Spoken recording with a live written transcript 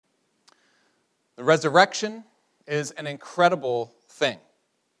The resurrection is an incredible thing.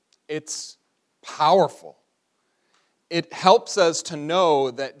 It's powerful. It helps us to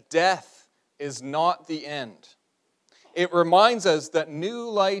know that death is not the end. It reminds us that new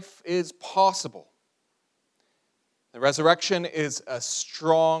life is possible. The resurrection is a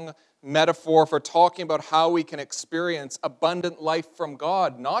strong metaphor for talking about how we can experience abundant life from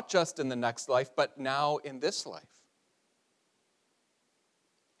God, not just in the next life, but now in this life.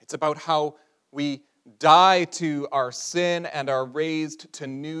 It's about how we die to our sin and are raised to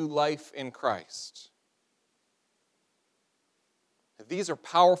new life in Christ. These are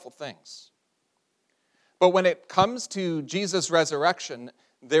powerful things. But when it comes to Jesus' resurrection,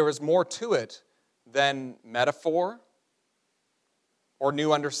 there is more to it than metaphor or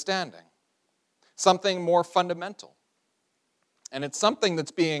new understanding. Something more fundamental. And it's something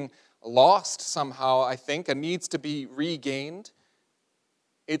that's being lost somehow, I think, and needs to be regained.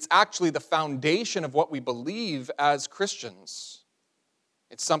 It's actually the foundation of what we believe as Christians.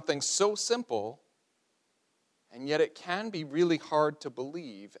 It's something so simple, and yet it can be really hard to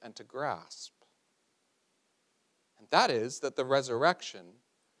believe and to grasp. And that is that the resurrection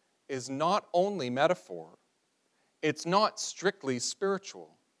is not only metaphor, it's not strictly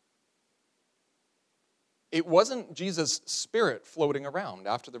spiritual. It wasn't Jesus' spirit floating around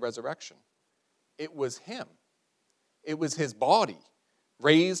after the resurrection. It was him. It was his body,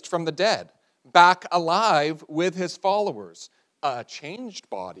 raised from the dead, back alive with his followers. A changed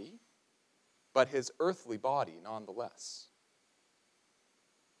body, but his earthly body nonetheless.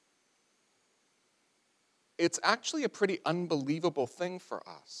 It's actually a pretty unbelievable thing for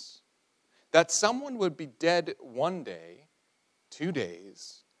us that someone would be dead one day, 2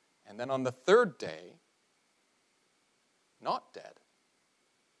 days, and then on the third day, not dead.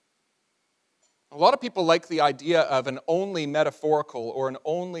 A lot of people like the idea of an only metaphorical or an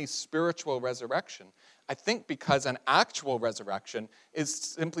only spiritual resurrection, I think because an actual resurrection is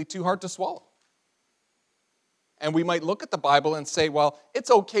simply too hard to swallow. And we might look at the Bible and say, well, it's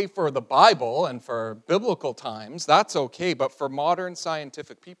okay for the Bible and for biblical times, that's okay, but for modern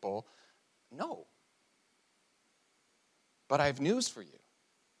scientific people, no. But I have news for you.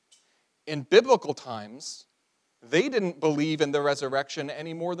 In biblical times, they didn't believe in the resurrection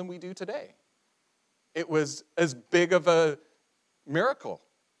any more than we do today. It was as big of a miracle,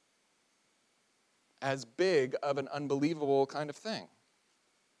 as big of an unbelievable kind of thing.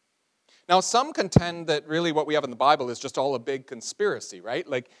 Now, some contend that really what we have in the Bible is just all a big conspiracy, right?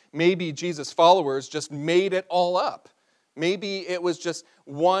 Like maybe Jesus' followers just made it all up. Maybe it was just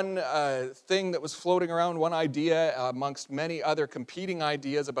one thing that was floating around, one idea amongst many other competing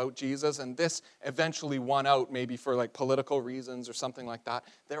ideas about Jesus, and this eventually won out maybe for like political reasons or something like that.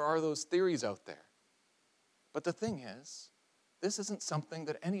 There are those theories out there. But the thing is, this isn't something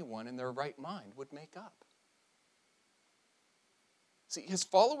that anyone in their right mind would make up. See, his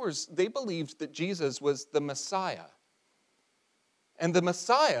followers, they believed that Jesus was the Messiah. And the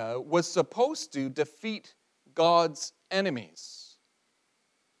Messiah was supposed to defeat God's enemies.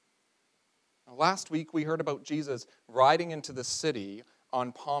 Now, last week we heard about Jesus riding into the city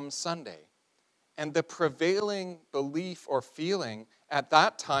on Palm Sunday. And the prevailing belief or feeling at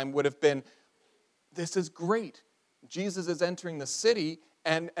that time would have been, this is great. Jesus is entering the city,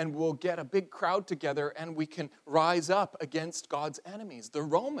 and we'll get a big crowd together, and we can rise up against God's enemies, the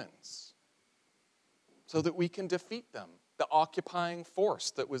Romans, so that we can defeat them, the occupying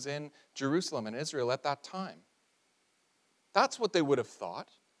force that was in Jerusalem and Israel at that time. That's what they would have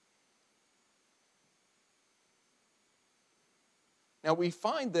thought. Now, we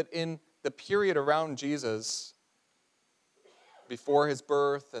find that in the period around Jesus, before his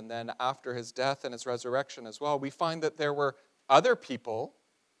birth and then after his death and his resurrection as well, we find that there were other people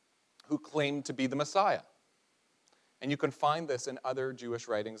who claimed to be the Messiah. And you can find this in other Jewish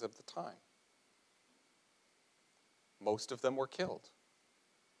writings of the time. Most of them were killed.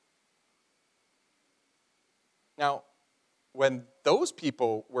 Now, when those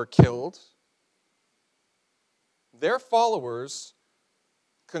people were killed, their followers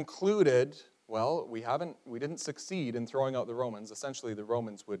concluded, well, we didn't succeed in throwing out the Romans. Essentially, the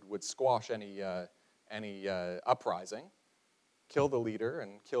Romans would squash any uprising, kill the leader,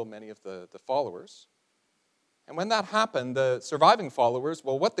 and kill many of the followers. And when that happened, the surviving followers,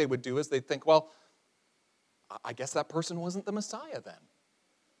 well, what they would do is they'd think, well, I guess that person wasn't the Messiah then.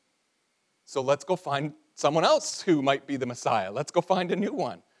 So let's go find someone else who might be the Messiah. Let's go find a new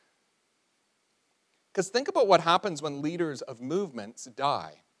one. Because think about what happens when leaders of movements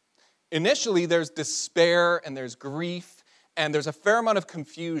die. Initially, there's despair and there's grief and there's a fair amount of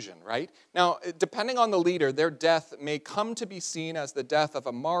confusion, right? Now, depending on the leader, their death may come to be seen as the death of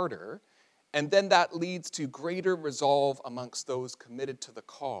a martyr, And then that leads to greater resolve amongst those committed to the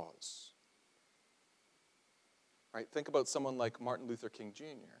cause. Right? Think about someone like Martin Luther King Jr.,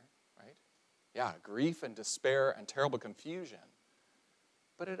 right? Yeah, grief and despair and terrible confusion.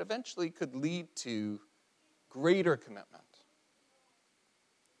 But it eventually could lead to greater commitment.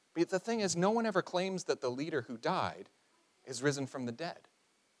 But the thing is, no one ever claims that the leader who died is risen from the dead.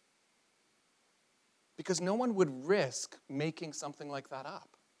 Because no one would risk making something like that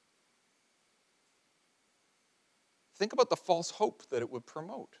up. Think about the false hope that it would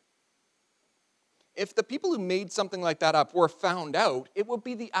promote. If the people who made something like that up were found out, it would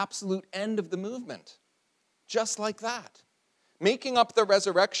be the absolute end of the movement. Just like that. Making up the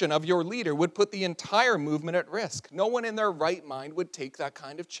resurrection of your leader would put the entire movement at risk. No one in their right mind would take that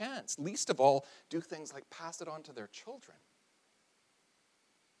kind of chance. Least of all, do things like pass it on to their children.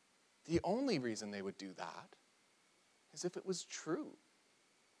 The only reason they would do that is if it was true.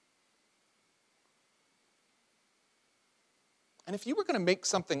 And if you were going to make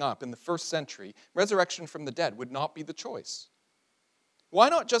something up in the first century, resurrection from the dead would not be the choice. Why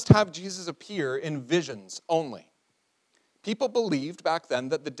not just have Jesus appear in visions only? People believed back then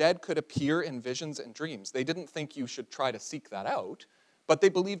that the dead could appear in visions and dreams. They didn't think you should try to seek that out, but they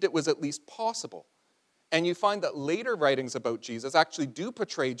believed it was at least possible. And you find that later writings about Jesus actually do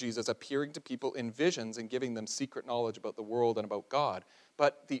portray Jesus appearing to people in visions and giving them secret knowledge about the world and about God.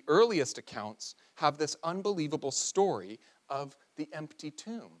 But the earliest accounts have this unbelievable story of the empty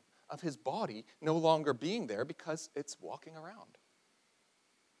tomb, of his body no longer being there because it's walking around.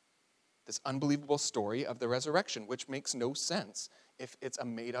 This unbelievable story of the resurrection, which makes no sense if it's a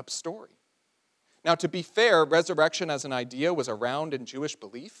made-up story. Now, to be fair, resurrection as an idea was around in Jewish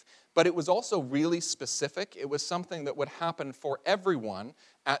belief, but it was also really specific. It was something that would happen for everyone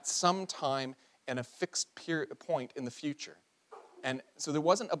at some time and a fixed point in the future. And so there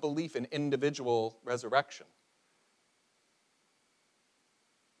wasn't a belief in individual resurrection.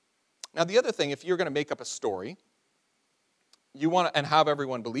 Now, the other thing, if you're going to make up a story, you want to, and have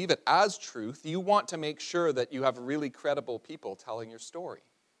everyone believe it as truth, you want to make sure that you have really credible people telling your story.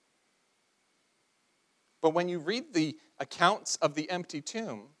 But when you read the accounts of the empty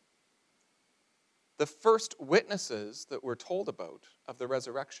tomb, the first witnesses that we're told about of the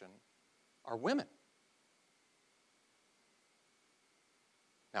resurrection are women.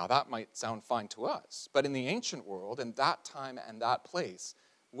 Now, that might sound fine to us, but in the ancient world, in that time and that place,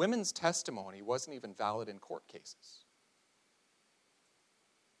 women's testimony wasn't even valid in court cases.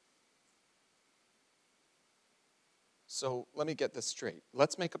 So let me get this straight.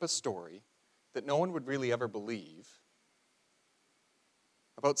 Let's make up a story that no one would really ever believe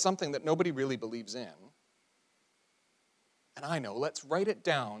about something that nobody really believes in. And I know, let's write it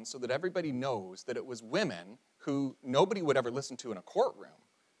down so that everybody knows that it was women who nobody would ever listen to in a courtroom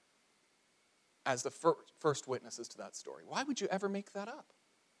as the first witnesses to that story. Why would you ever make that up?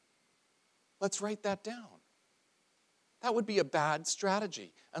 Let's write that down. That would be a bad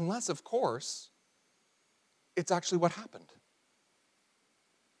strategy, unless, of course, it's actually what happened.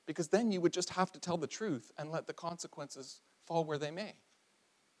 Because then you would just have to tell the truth and let the consequences fall where they may.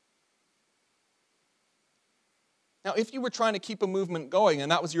 Now, if you were trying to keep a movement going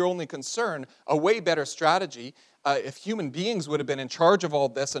and that was your only concern, a way better strategy, if human beings would have been in charge of all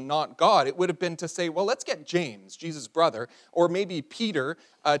this and not God, it would have been to say, well, let's get James, Jesus' brother, or maybe Peter,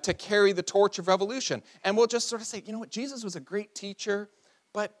 to carry the torch of revolution. And we'll just sort of say, you know what, Jesus was a great teacher,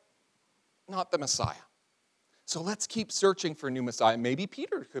 but not the Messiah. So let's keep searching for a new Messiah. Maybe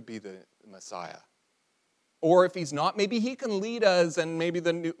Peter could be the Messiah. Or if he's not, maybe he can lead us and maybe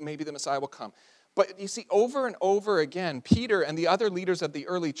the Messiah will come. But you see, over and over again, Peter and the other leaders of the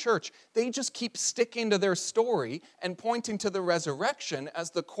early church, they just keep sticking to their story and pointing to the resurrection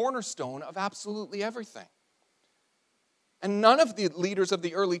as the cornerstone of absolutely everything. And none of the leaders of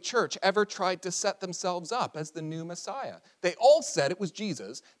the early church ever tried to set themselves up as the new Messiah. They all said it was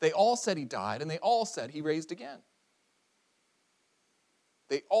Jesus, they all said he died, and they all said he raised again.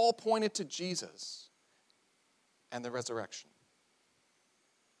 They all pointed to Jesus and the resurrection.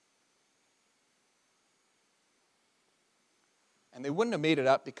 And they wouldn't have made it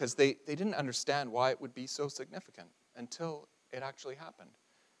up because they didn't understand why it would be so significant until it actually happened.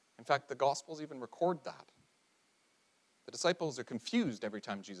 In fact, the Gospels even record that. The disciples are confused every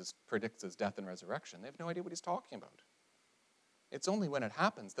time Jesus predicts his death and resurrection. They have no idea what he's talking about. It's only when it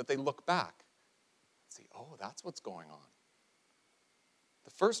happens that they look back and see, oh, that's what's going on.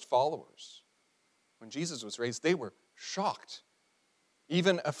 The first followers, when Jesus was raised, they were shocked,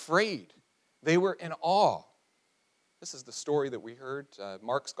 even afraid. They were in awe. This is the story that we heard.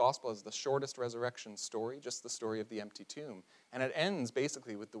 Mark's gospel is the shortest resurrection story, just the story of the empty tomb. And it ends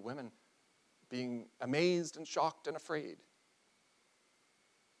basically with the women being amazed and shocked and afraid.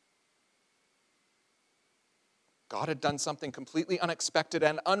 God had done something completely unexpected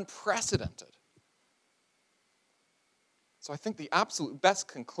and unprecedented. So I think the absolute best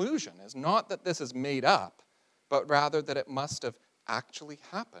conclusion is not that this is made up, but rather that it must have actually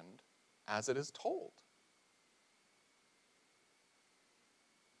happened as it is told.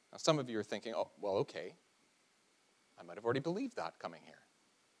 Now, some of you are thinking, oh, well, okay, I might have already believed that coming here.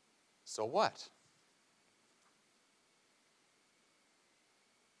 So what?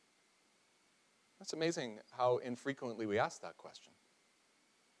 It's amazing how infrequently we ask that question.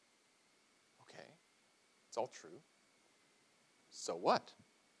 Okay, it's all true. So what?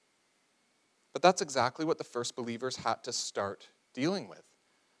 But that's exactly what the first believers had to start dealing with.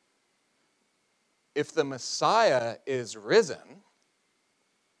 If the Messiah is risen,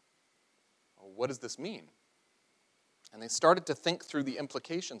 what does this mean? And they started to think through the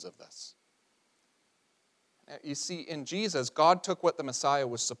implications of this. You see, in Jesus, God took what the Messiah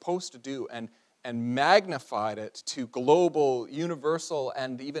was supposed to do and magnified it to global, universal,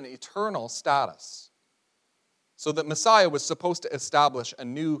 and even eternal status. So that Messiah was supposed to establish a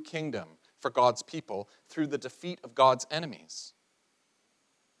new kingdom for God's people through the defeat of God's enemies.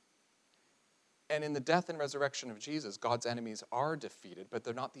 And in the death and resurrection of Jesus, God's enemies are defeated, but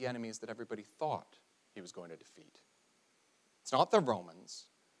they're not the enemies that everybody thought he was going to defeat. It's not the Romans,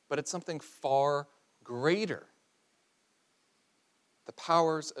 but it's something far greater. The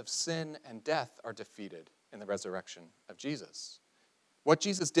powers of sin and death are defeated in the resurrection of Jesus. What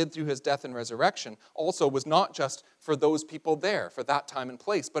Jesus did through his death and resurrection also was not just for those people there, for that time and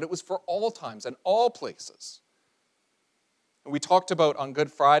place, but it was for all times and all places. And we talked about on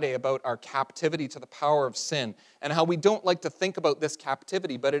Good Friday about our captivity to the power of sin and how we don't like to think about this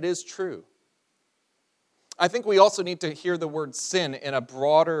captivity, but it is true. I think we also need to hear the word sin in a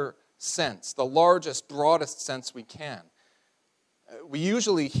broader sense, the largest, broadest sense we can. We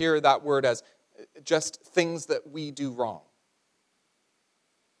usually hear that word as just things that we do wrong.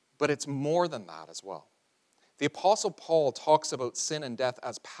 But it's more than that as well. The Apostle Paul talks about sin and death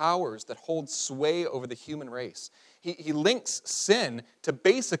as powers that hold sway over the human race. He links sin to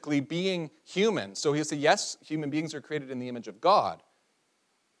basically being human. So he'll say, yes, human beings are created in the image of God,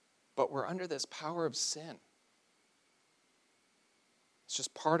 but we're under this power of sin. It's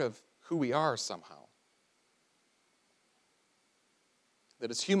just part of who we are somehow. That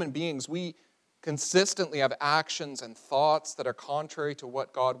as human beings, we consistently have actions and thoughts that are contrary to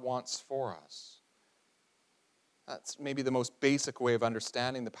what God wants for us. That's maybe the most basic way of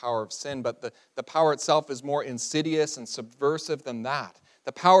understanding the power of sin, but the power itself is more insidious and subversive than that.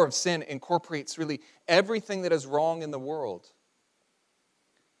 The power of sin incorporates really everything that is wrong in the world.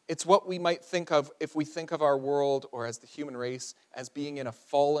 It's what we might think of if we think of our world or as the human race as being in a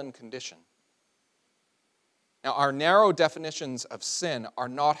fallen condition. Now, our narrow definitions of sin are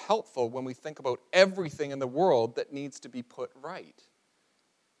not helpful when we think about everything in the world that needs to be put right.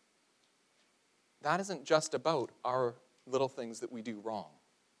 That isn't just about our little things that we do wrong.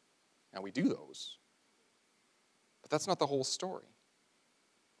 Now, we do those, but that's not the whole story.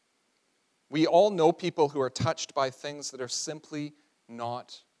 We all know people who are touched by things that are simply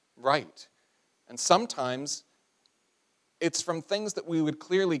not right. And sometimes it's from things that we would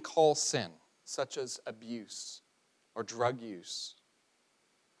clearly call sin, such as abuse or drug use.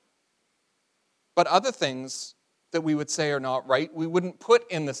 But other things that we would say are not right, we wouldn't put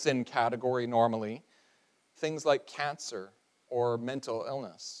in the sin category normally. Things like cancer or mental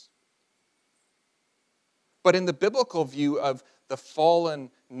illness. But in the biblical view of the fallen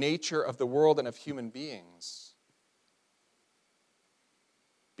nature of the world and of human beings,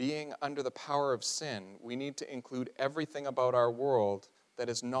 being under the power of sin, we need to include everything about our world that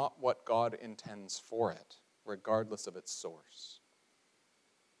is not what God intends for it, regardless of its source.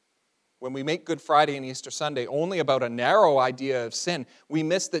 When we make Good Friday and Easter Sunday only about a narrow idea of sin, we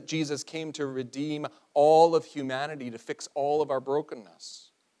miss that Jesus came to redeem all of humanity, to fix all of our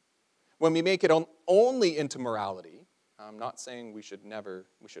brokenness. When we make it only into morality, I'm not saying we should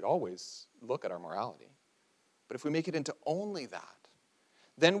always look at our morality, but if we make it into only that,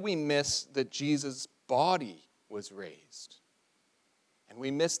 then we miss that Jesus' body was raised. And we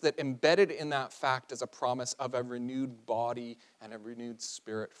miss that embedded in that fact is a promise of a renewed body and a renewed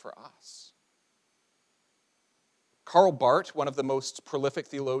spirit for us. Karl Barth, one of the most prolific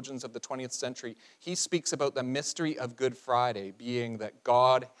theologians of the 20th century, he speaks about the mystery of Good Friday being that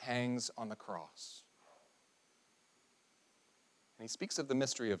God hangs on the cross. And he speaks of the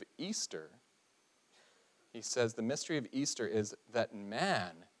mystery of Easter. He says the mystery of Easter is that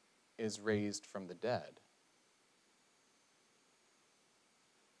man is raised from the dead.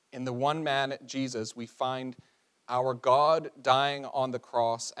 In the one man, Jesus, we find our God dying on the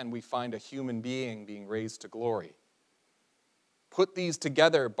cross, and we find a human being being raised to glory. Put these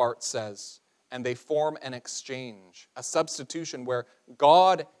together, Barth says, and they form an exchange, a substitution where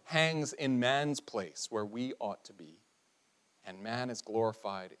God hangs in man's place where we ought to be, and man is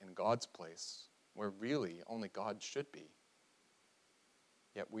glorified in God's place where really only God should be.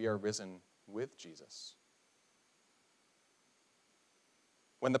 Yet we are risen with Jesus.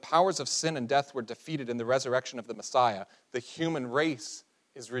 When the powers of sin and death were defeated in the resurrection of the Messiah, the human race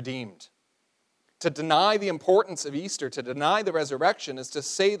is redeemed. To deny the importance of Easter, to deny the resurrection, is to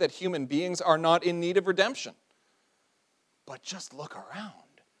say that human beings are not in need of redemption. But just look around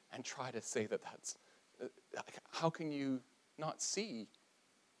and try to say that that's... How can you not see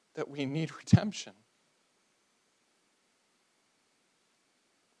that we need redemption?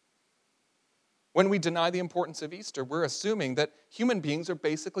 When we deny the importance of Easter, we're assuming that human beings are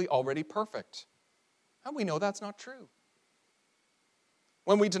basically already perfect. And we know that's not true.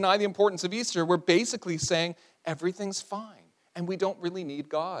 When we deny the importance of Easter, we're basically saying everything's fine and we don't really need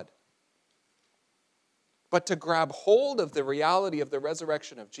God. But to grab hold of the reality of the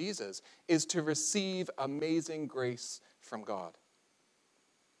resurrection of Jesus is to receive amazing grace from God.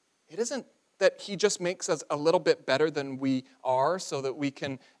 It isn't that he just makes us a little bit better than we are so that we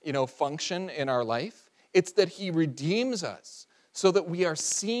can, function in our life. It's that he redeems us so that we are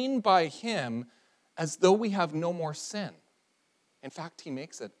seen by him as though we have no more sin. In fact, he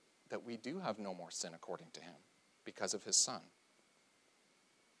makes it that we do have no more sin according to him because of his Son.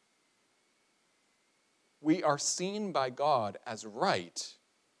 We are seen by God as right,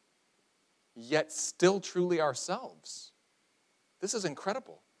 yet still truly ourselves. This is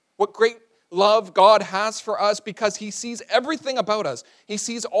incredible. What great love God has for us, because he sees everything about us. He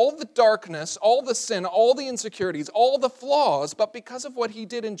sees all the darkness, all the sin, all the insecurities, all the flaws, but because of what he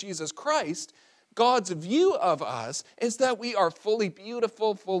did in Jesus Christ, God's view of us is that we are fully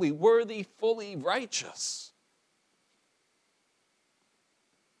beautiful, fully worthy, fully righteous.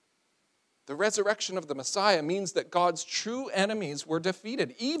 The resurrection of the Messiah means that God's true enemies were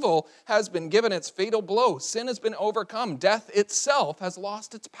defeated. Evil has been given its fatal blow. Sin has been overcome. Death itself has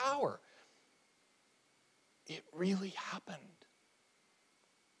lost its power. It really happened.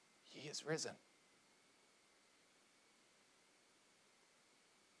 He is risen.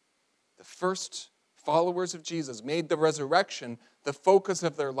 The first followers of Jesus made the resurrection the focus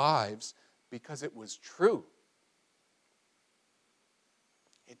of their lives because it was true.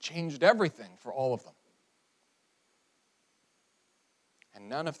 It changed everything for all of them. And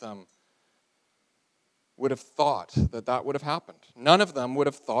none of them would have thought that that would have happened. None of them would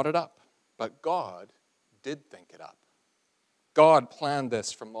have thought it up. But God did think it up. God planned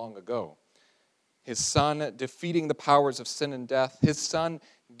this from long ago. His Son defeating the powers of sin and death. His Son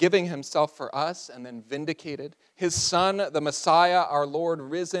giving himself for us and then vindicated. His Son, the Messiah, our Lord,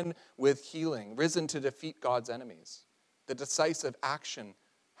 risen with healing, risen to defeat God's enemies. The decisive action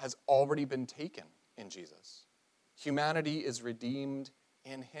has already been taken in Jesus. Humanity is redeemed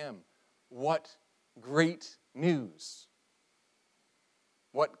in him. What great news.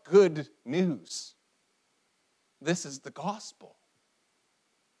 What good news. This is the gospel.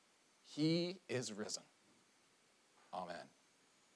 He is risen. Amen.